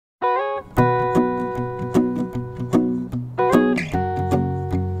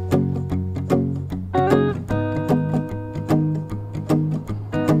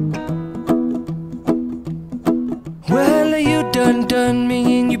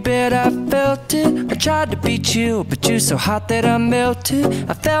bet I felt it. I tried to beat you, but you're so hot that I melted.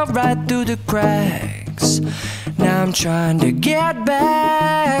 I fell right through the cracks. Now I'm trying to get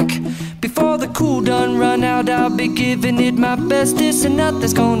back. Before the cool done run out, I'll be giving it my bestest, and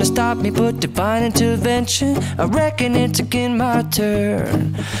nothing's gonna stop me but divine intervention. I reckon it's again my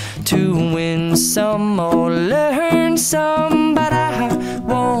turn to win some or learn some, but I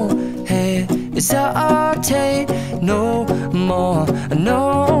won't hesitate no more,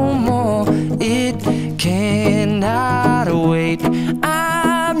 no more. It cannot wait.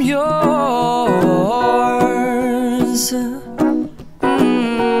 I'm yours.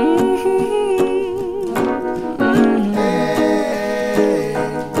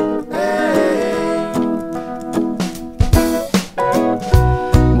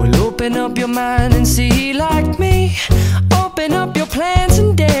 Open up your mind and see like me. Open up your plans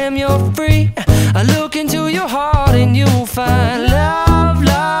and damn, you're free. I look into your heart and you'll find love,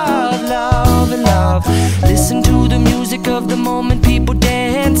 love, love, and love. Listen to the music of the moment, people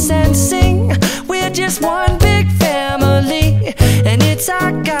dance and sing. We're just one big family, and it's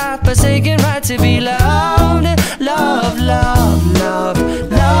our God-forsaken right to be loved, love, love, love,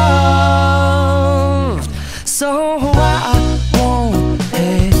 loved. So I won't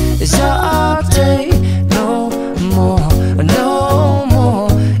hesitate no more, no more.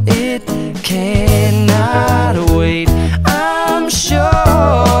 It cannot wait. I'm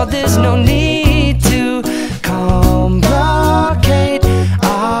sure there's no need to complicate.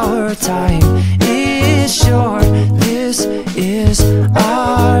 Our time is short. This is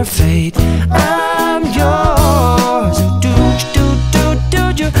our fate. I'm yours. Do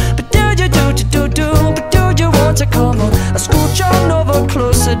you, but do you, but do you want to come on? I scooch on over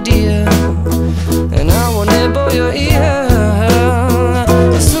closer, dear, and I will nibble your ear.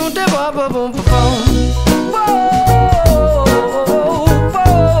 Soon the boom, boom, boom, boom.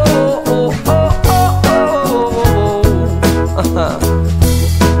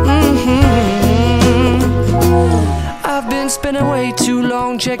 I've been spending way too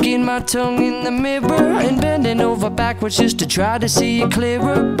long checking my tongue in the mirror and bending over backwards just to try to see it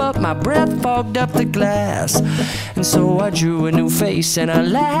clearer, but my breath fogged up the glass, and so I drew a new face and I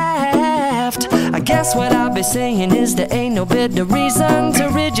laughed. I guess what I'll be saying is there ain't no better reason to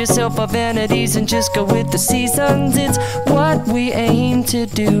rid yourself of vanities and just go with the seasons. It's what we aim to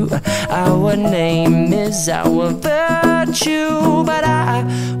do. Our name is our virtue, but I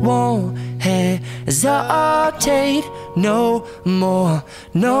won't hesitate no more,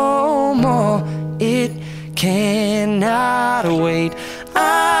 no more. It cannot wait.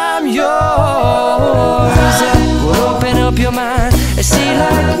 I'm yours. Well, open up your mind and see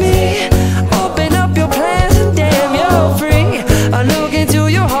like me. Open up your plans and damn, you're free. I look into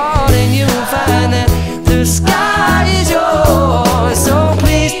your heart and you'll find that the sky is yours. So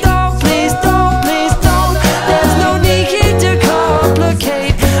please don't, please don't, please don't. There's no need here to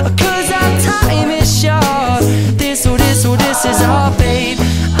complicate, 'cause our time is short. This is our fate.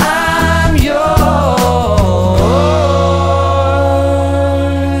 I'm yours.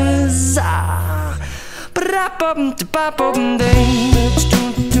 Ba-da-bum-da-ba-bum-ding.